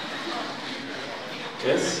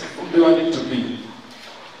 Yes? Whom do you want it to be?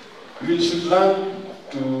 We should learn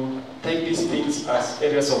to take these things as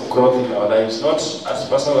areas of growth in our lives, not as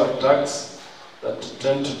personal attacks that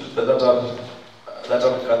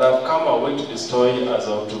have come our way to destroy us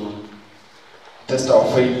or to test our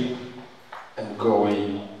faith and go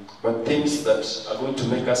away, but things that are going to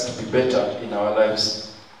make us to be better in our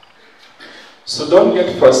lives. So don't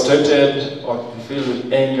get frustrated or feel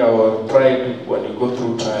with anger or pride when you go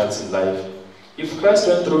through trials in life. If Christ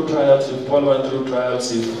went through trials, if Paul went through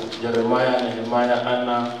trials, if Jeremiah, Nehemiah,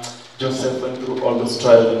 Anna, Joseph went through all those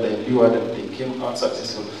trials and they endured and they came out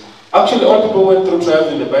successful. Actually, all people went through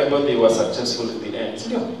trials in the Bible, they were successful in the end.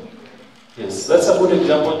 Yeah. Yes, that's a good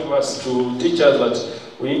example to us, to teach us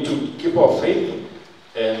that we need to keep our faith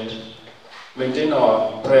and maintain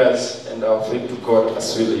our prayers and our faith to God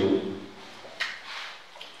as we live.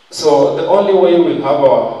 So the only way we'll have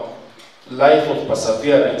our life of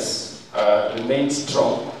perseverance remain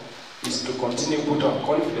strong is to continue to put our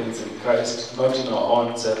confidence in Christ, not in our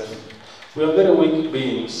own self. We are very weak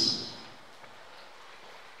beings.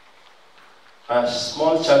 A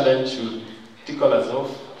small challenge will tickle us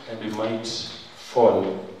off and we might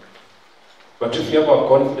fall. But if we have our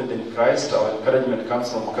confidence in Christ, our encouragement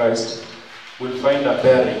comes from Christ, we'll find a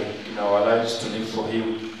bearing in our lives to live for Him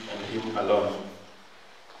and Him alone.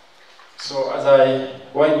 So as I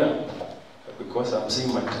wind up, because I'm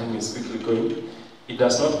seeing my time is quickly going, it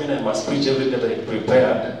does not mean I must preach everything that I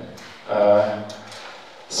prepared.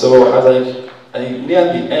 So as I near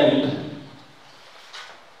the end,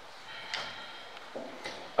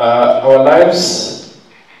 our lives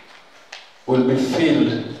will be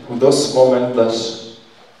filled with those moments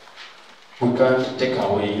that we can't take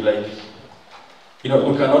away. Like, we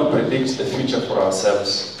cannot predict the future for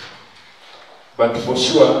ourselves. But for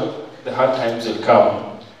sure, the hard times will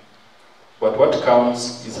come. But what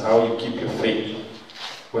counts is how you keep your faith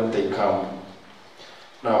when they come.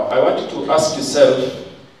 Now, I want you to ask yourself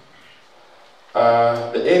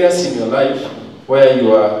the areas in your life where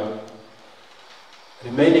you are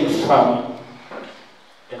remaining firm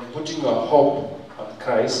and putting your hope on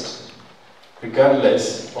Christ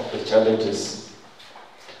regardless of the challenges.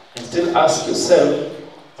 And still ask yourself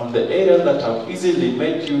on the areas that have easily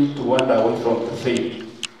made you to wander away from the faith.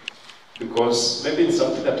 Because maybe it's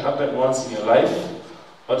something that happened once in your life,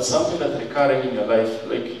 or something that's recurring in your life.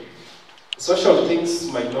 Like, social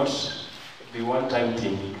things might not be one-time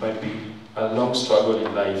thing, it might be a long struggle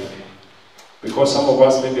in life. Because some of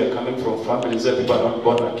us maybe are coming from families where people are not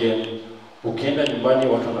born again. Ukienda nyumbani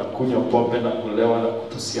watu wanakunywa pombe na kulewa na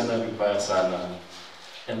kutusiana vibaya sana.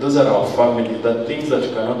 And those are our families, the things that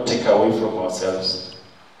you cannot take away from ourselves.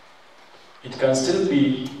 It can still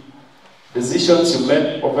be decisions you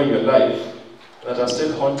made over your life that are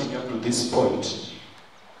still haunting you up to this point,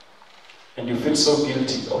 and you feel so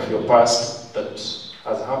guilty of your past that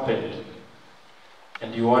has happened,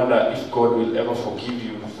 and you wonder if God will ever forgive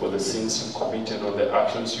you for the sins you committed or the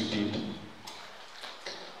actions you did.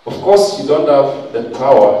 Of course, you don't have the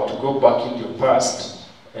power to go back into your past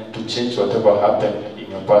and to change whatever happened in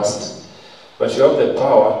your past. But you have the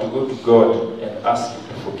power to go to God and ask Him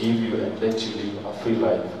to forgive you and let you live a free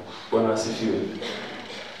life. Bonus if you.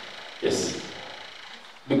 Yes.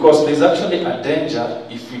 Because there's actually a danger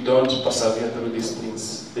if we don't persevere through these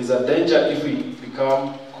things. There's a danger if we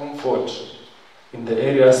become comfort in the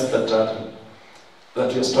areas that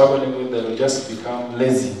you're struggling with, and we just become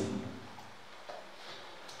lazy.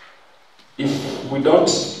 If we don't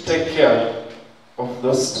take care of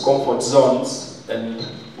those comfort zones and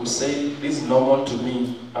we say, this is normal to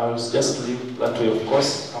me, I'll just live that way. Of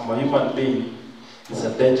course, I'm a human being. It's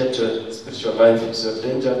a danger to spiritual life. It's a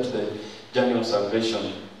danger to the journey of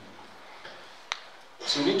salvation.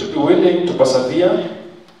 So you need to be willing to persevere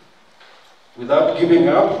without giving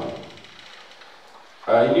up.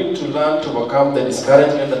 You need to learn to overcome the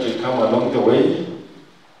discouragement that will come along the way.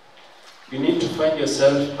 You need to find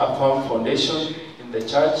yourself a firm foundation in the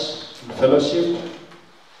church, in fellowship,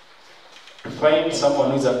 to find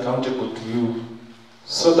someone who is accountable to you,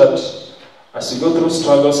 so that as you go through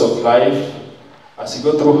struggles of life, as you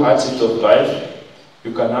go through hardships of life,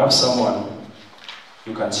 you can have someone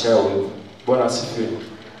you can share with. Bonus if you.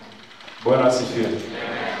 Bonus if you.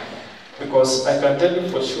 Because I can tell you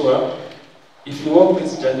for sure, if you walk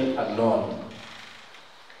this journey alone,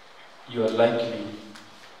 you are likely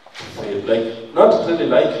to fail. Like, not really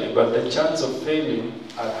likely, but the chance of failing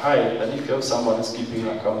are high than if you have someone who's keeping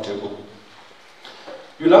you accountable.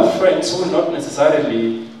 You'll have friends who will not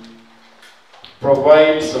necessarily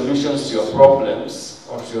provide solutions to your problems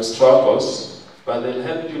or to your struggles, but they'll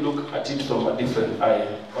help you look at it from a different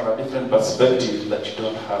eye or a different perspective that you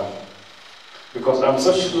don't have. Because I'm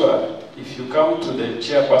so sure if you come to the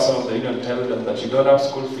chairperson of the union and tell them that you don't have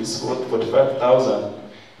school fees worth 45,000,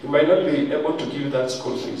 he might not be able to give you that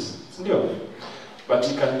school fees. No. But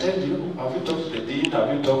he can tell you, have you talked to the dean,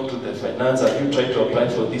 have you talked to the finance, have you tried to apply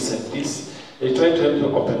for this and this? They try to help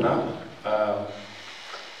you open up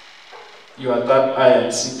your third eye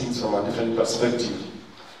and see things from a different perspective.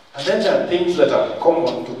 And then there are things that are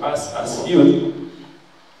common to us as youth,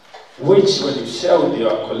 which when you share with your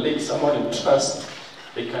colleagues, someone you trust,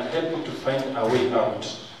 they can help you to find a way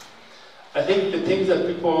out. I think the things that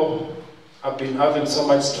people have been having so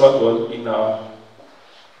much struggle in our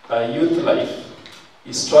youth life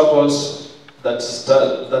is struggles that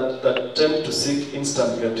tend to seek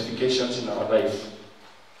instant gratifications in our life,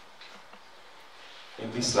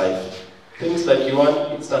 in this life. Things like you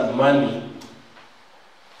want instant money,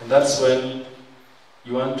 and that's when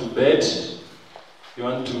you want to bet, you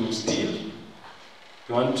want to steal,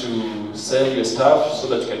 you want to sell your stuff so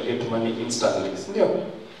that you can get money instantly. Yeah.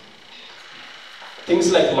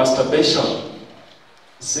 Things like masturbation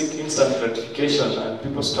seek instant gratification, and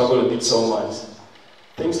people struggle with it so much.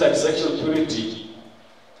 Things like sexual purity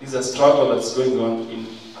is a struggle that's going on in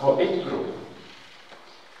our age group.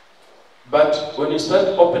 But when you start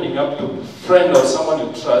opening up to a friend or someone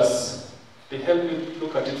you trust, they help you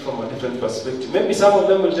look at it from a different perspective. Maybe some of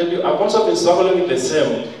them will tell you, I've also been struggling with the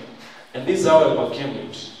same, and this is how I overcame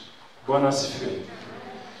it. Bonus if you.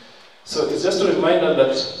 So it's just a reminder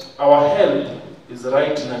that our help is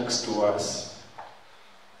right next to us.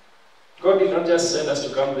 God did not just send us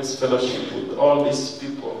to come to this fellowship with all these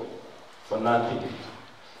people for nothing.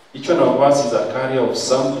 Each one of us is a carrier of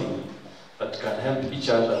something that can help each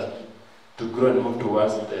other to grow and move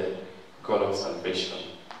towards the goal of salvation.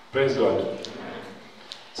 Praise God.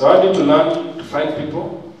 So I need to learn to find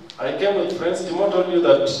people. I came with friends. Timo told you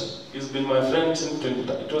that he's been my friend since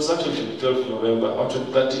it was actually 2012 November or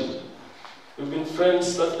 2013. We've been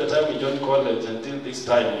friends since the time we joined college until this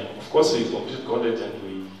time. Of course, we completed college and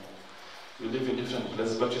we live in different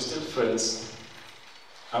places, but we're still friends.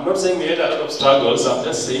 I'm not saying we had a lot of struggles. I'm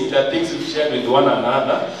just saying that things we've shared with one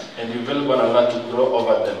another, and we help one another to grow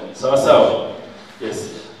over them. So,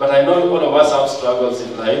 yes. But I know all of us have struggles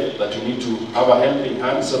in life that you need to have a helping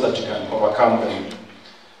hand so that you can overcome them.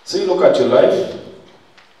 So you look at your life,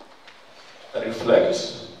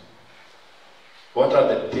 reflect. What are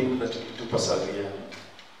the things that you need to persevere?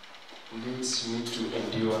 Things you need to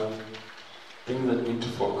endure, things that you need to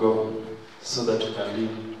forego, so that you can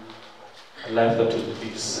live a life that will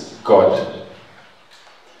please God.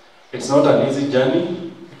 It's not an easy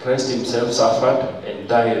journey. Christ himself suffered and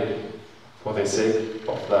died for the sake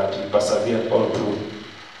of that. He persevered all through.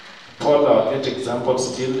 Paul Paul, our great example,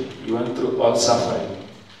 still, he went through all suffering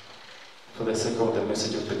for the sake of the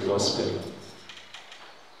message of the gospel.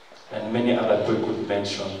 And many other people could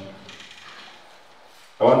mention.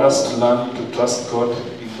 I want us to learn to trust God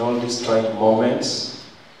in all these trying moments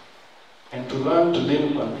and to learn to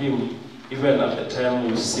lean on Him even at the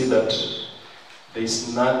time we see that there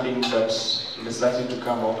is nothing that is likely to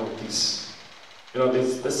come out of this. You know,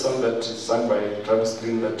 there's this song that is sung by Travis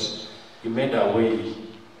Green that He made a way.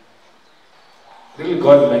 Really,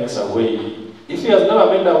 God makes a way. If He has never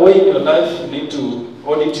made a way in your life, you need to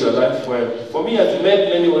audit your life well. For me, He has made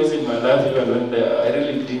many ways in my life, even when I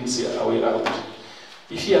really didn't see a way out.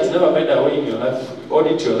 If He has never made a way in your life,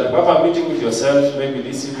 audit your life. Have a meeting with yourself, maybe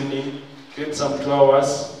this evening, get some 2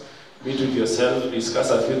 hours, meet with yourself,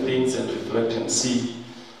 discuss a few things, and reflect and see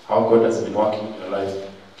how God has been working in your life.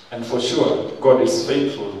 And for sure, God is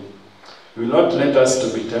faithful. He will not let us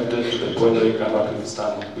to be tempted to the point where we cannot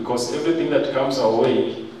withstand, because everything that comes our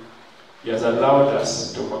way, He has allowed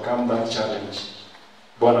us to overcome that challenge.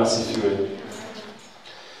 Bonus, if you will.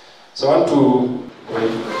 So I want to pray.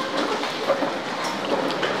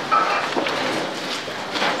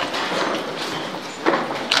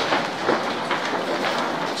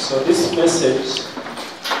 So this message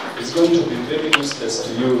is going to be very useless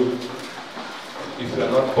to you if you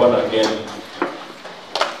are not born again.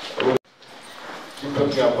 We're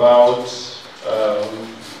talking about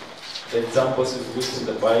the examples we've used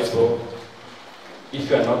in the Bible. If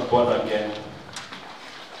you are not born again,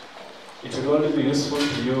 it will only be useful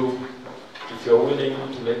to you if you are willing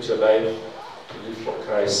to let your life to live for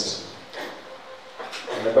Christ.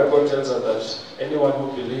 And the Bible tells us that anyone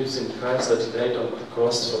who believes in Christ, that He died on the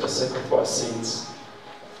cross for the sake of our sins,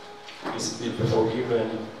 will be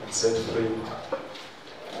forgiven and set free.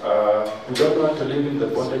 We don't want to live in the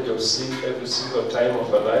bondage of sin every single time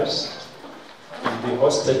of our lives. We'll be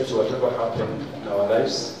hostage to whatever happened in our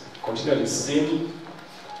lives, continually sin,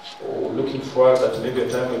 or looking forward that maybe a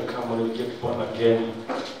time will come when we'll get born again.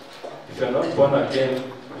 If you're not born again,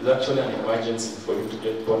 it's actually an emergency for you to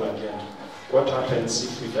get born again. What happens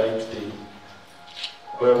if you die today?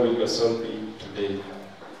 Where will your soul be today?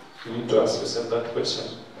 You need to ask yourself that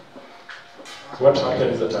question. What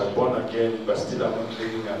happens that I'm born again, but still I'm not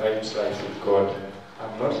living a right life with God?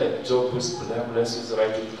 I'm not like Job, who's blameless, who's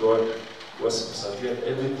right with God, who has persevered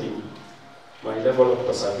everything. My level of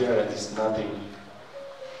perseverance is nothing.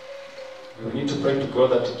 You need to pray to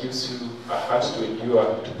God that He gives you a heart to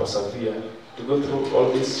endure, to persevere, to go through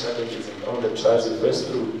all these challenges and all the trials you face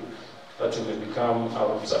through, that you may become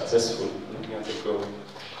successful looking at the goal.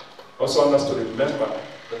 Also want us to remember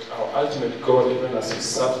that our ultimate goal, even as we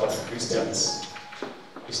serve as Christians,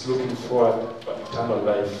 is looking forward for eternal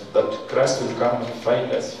life, that Christ will come and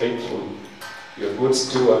find us faithful. We are good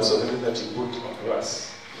stewards of everything that He put on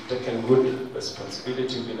us. We've taken good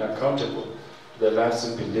responsibility, we've been accountable to the lives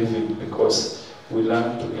we've been living, because we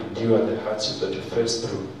learn to endure the hardship that we face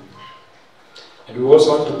through. And we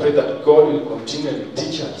also want to pray that God will continually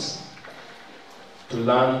teach us to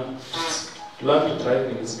learn to thrive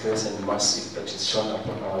in His grace and mercy that is shown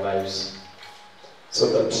upon our lives, so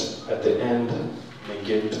that at the end we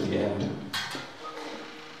get to the end.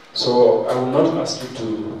 So I will not ask you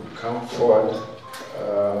to come forward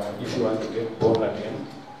if you want to get born again.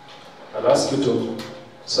 I'll ask you to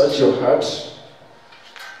search your heart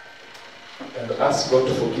and ask God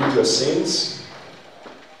to forgive your sins.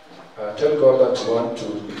 Tell God that you want to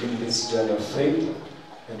begin this journey of faith,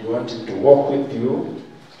 and you want Him to walk with you,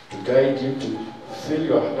 to guide you, to fill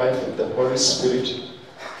your life with the Holy Spirit,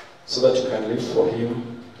 so that you can live for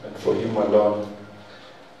Him and for Him alone.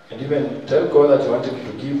 And even tell God that you want Him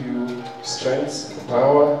to give you strength and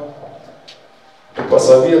power to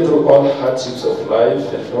persevere through all the hardships of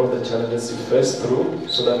life and all the challenges you face through,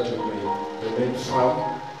 so that you may remain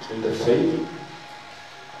firm in the faith.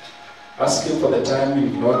 Ask Him for the time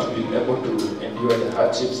you've not been able to endure the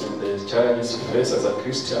hardships and the challenges you face as a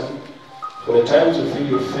Christian, for the times you feel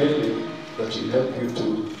you're failing, that He help you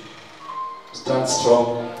to stand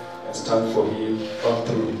strong and stand for Him all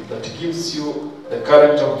through. That He gives you the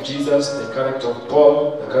character of Jesus, the character of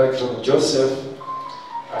Paul, the character of Joseph.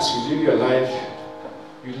 As you live your life,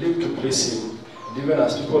 you live to please Him. And even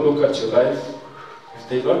as people look at your life, if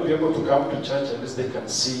they don't be able to come to church, at least they can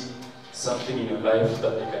see something in your life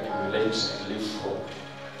that they can emulate and live for.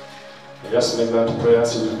 You just make that prayer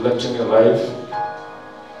as you reflect in your life.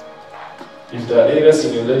 If there are areas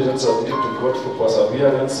in your life that are needed to God for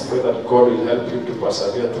perseverance, pray that God will help you to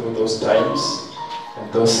persevere through those times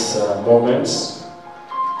and those moments.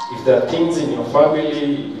 If there are things in your family,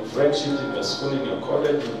 in your friendship, in your school, in your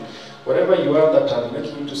college, in wherever you are that are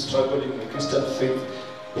making you to struggle in the Christian faith,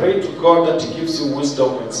 Pray to God that He gives you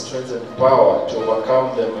wisdom and strength and power to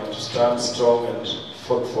overcome them and to stand strong and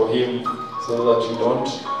fight for Him, so that you don't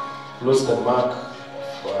lose the mark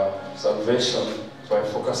of salvation by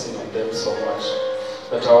focusing on them so much.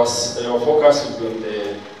 That your focus will be on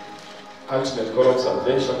the ultimate goal of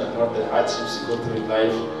salvation and not the hardships you go through in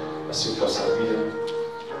life as you persevere.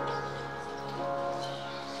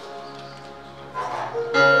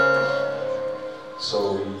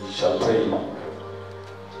 So we shall pray.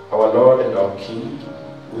 Our Lord and our King,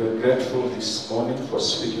 we are grateful this morning for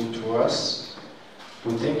speaking to us.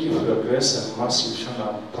 We thank you for your grace and mercy shown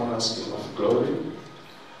upon us, King of glory.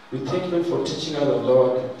 We thank you for teaching us,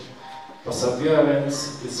 Lord.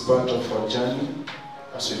 Perseverance is part of our journey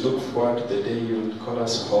as we look forward to the day you will call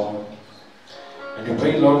us home. And we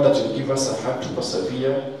pray, Lord, that you give us a heart to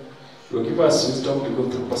persevere. You will give us wisdom to go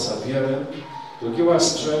through perseverance. You will give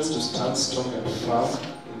us strength to stand strong and firm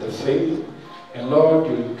in the faith. And Lord,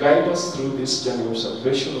 you will guide us through this journey of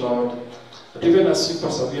salvation, Lord. But even as we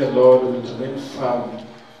persevere, Lord, we will remain firm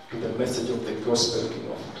to the message of the gospel,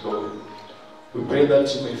 King of glory. We pray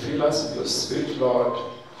that you may fill us with your Spirit, Lord.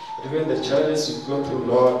 That even the challenges we go through,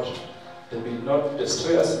 Lord, they will not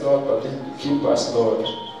destroy us, Lord, but they will keep us, Lord.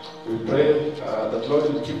 We pray that,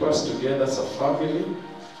 Lord, will keep us together as a family.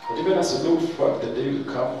 But even as we look forward the day you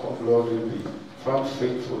come home, Lord, we will be found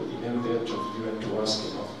faithful in everything that you have given to us,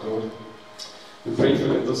 King of glory. We pray for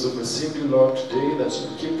those who received you, Lord, today, that you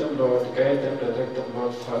will keep them, Lord, guide them, direct them,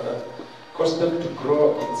 Lord, Father. Cause them to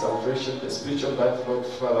grow in salvation, the spiritual life, Lord,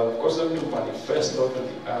 Father. Cause them to manifest, Lord, to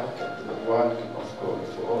the earth and to the world, King of glory,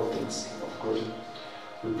 for all things, King of glory.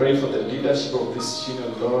 We pray for the leadership of this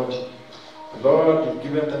union, Lord. Lord, you've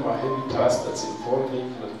given them a heavy task that's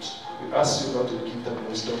involving, Lord. We ask you, Lord, to give them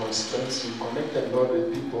wisdom and strength. You connect them, Lord,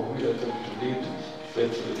 with people who are going to lead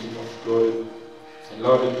faithfully, King of glory. And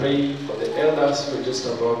Lord, we pray for the elders who are just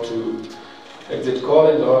about to exit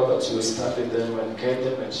calling, Lord, that you will stand with them and guide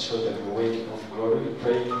them and show them the way, King of glory. We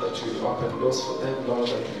pray that you will open doors for them, Lord,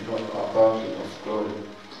 that we know about, King of glory.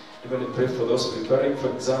 Even we pray for those preparing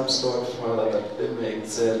for exams, Lord, Father, that they may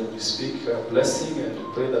excel. We speak a blessing and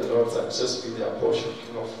we pray that, Lord, success be their portion,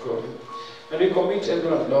 King of glory. And we commit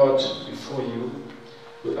everyone, Lord, before you.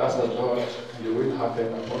 We ask that, Lord, your will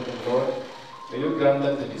happen upon them, Lord. May you grant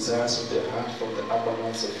them the desires of their heart from the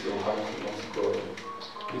abundance of your heart, King of glory.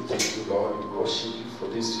 We thank you, Lord. We worship you for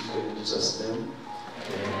this. We pray in Jesus' name.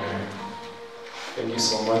 Amen. Thank you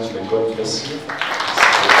so much. May God bless you.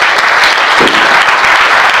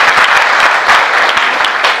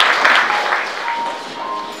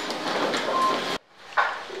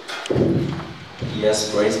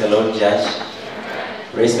 Yes, praise the Lord, Judge.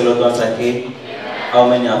 Praise the Lord once again. How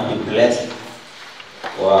many have been blessed?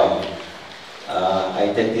 Wow.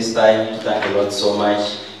 I take this time to thank the Lord so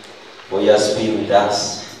much for He has been with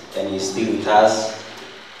us and He is still with us,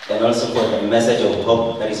 and also for the message of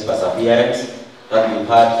hope, that is perseverance, that we've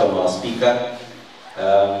heard from our speaker.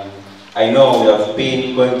 I know we have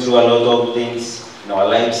been going through a lot of things in our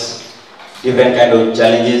lives, different kind of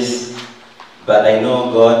challenges, but I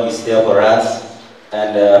know God is there for us.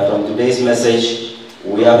 And from today's message,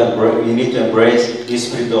 we need to embrace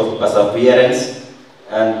this spirit of perseverance.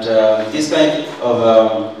 And this kind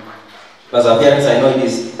of perseverance, I know it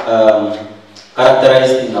is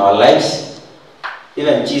characterized in our lives.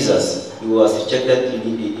 Even Jesus, He was rejected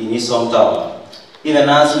in His hometown. Even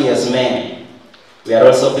as we as men, we are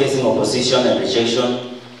also facing opposition and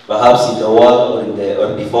rejection, perhaps in the world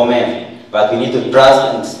or before men. But we need to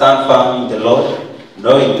trust and stand firm in the Lord,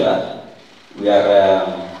 knowing that we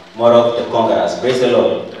are more of the conquerors. Praise the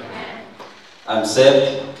Lord. I'm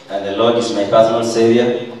saved, and the Lord is my personal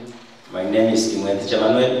Savior. My name is Timothy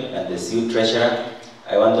Chamanuel, and the CEO Treasurer.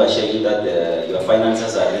 I want to assure you that your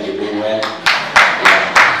finances are really doing well.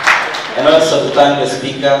 Yeah. And also to thank the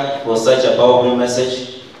speaker for such a powerful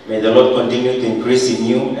message. May the Lord continue to increase in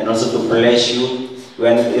you and also to bless you,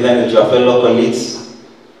 even with your fellow colleagues.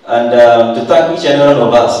 And to thank each and every one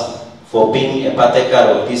of us for being a partaker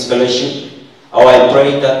of this fellowship. I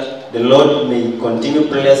pray that the Lord may continue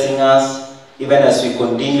blessing us even as we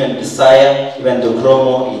continue and desire even to grow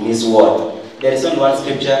more in His Word. There is only one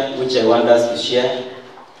scripture which I want us to share,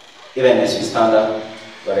 even as we stand up,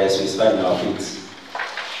 but as we stand in our feet.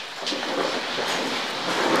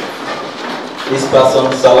 This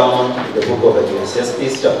person, Solomon, in the book of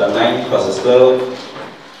Ecclesiastes, chapter 9, verses 12,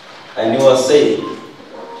 and he was saying,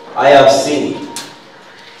 I have seen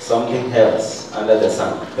something else under the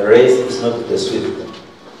sun. The race is not to the swift,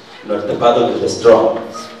 nor the battle to the strong.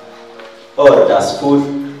 Or does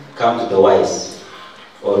food come to the wise,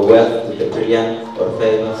 or wealth to the brilliant, or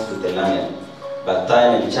favor to the learned? But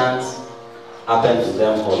time and chance happen to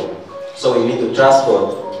them all. So we need to trust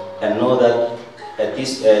God and know that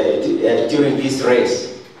during this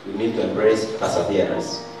race, we need to embrace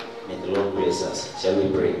perseverance. May the Lord bless us. Shall we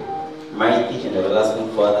pray? Mighty and everlasting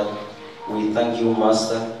Father, we thank you,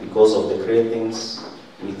 Master, because of the great things.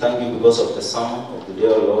 We thank you because of the sermon of the day,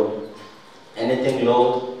 O Lord. Anything,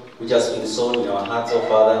 Lord, which has been sown in our hearts, O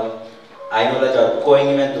Father, I know that you are going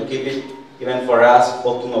even to keep it, even for us,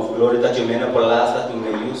 O King of Glory, that you may enable us, that we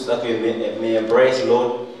may use, that we may embrace,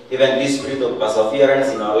 Lord, even this spirit of perseverance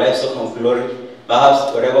in our lives, O King of Glory.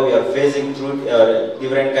 Perhaps whatever we are facing through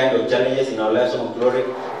different kind of challenges in our lives, O King of Glory,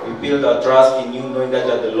 we build our trust in you, knowing that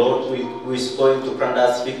you are the Lord who is going to grant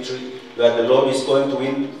us victory. You are the Lord who is going to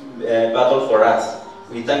win battle for us.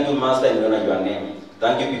 We thank you, Master, and we honor your name.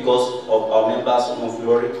 Thank you because of our members, O King of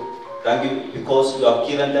Glory. Thank you because you have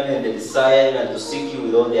given them the desire and to seek you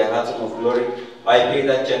with all their hearts, O King of Glory. I pray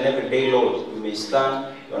that you and every day, Lord, you may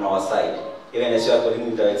stand on our side. Even as you are going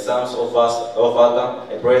with the exams of us, O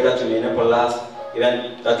Father, I pray that you may enable us,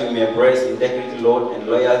 even that we may embrace integrity, Lord, and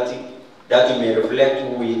loyalty, that we may reflect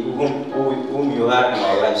whom you are in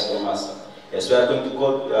our lives, O Master. As we are going to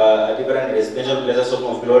go different residential places, O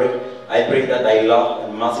King of Glory, I pray that thy love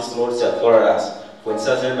and mercy, Lord, shall follow us. For in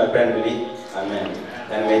such name I pray and believe. Amen.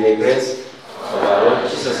 And may the grace of our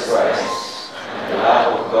Lord Jesus Christ, the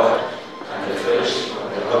love of God, and the fellowship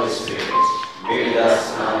of the Holy Spirit be with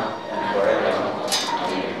us now and forevermore.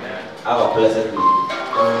 Amen. Have a blessed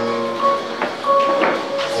week.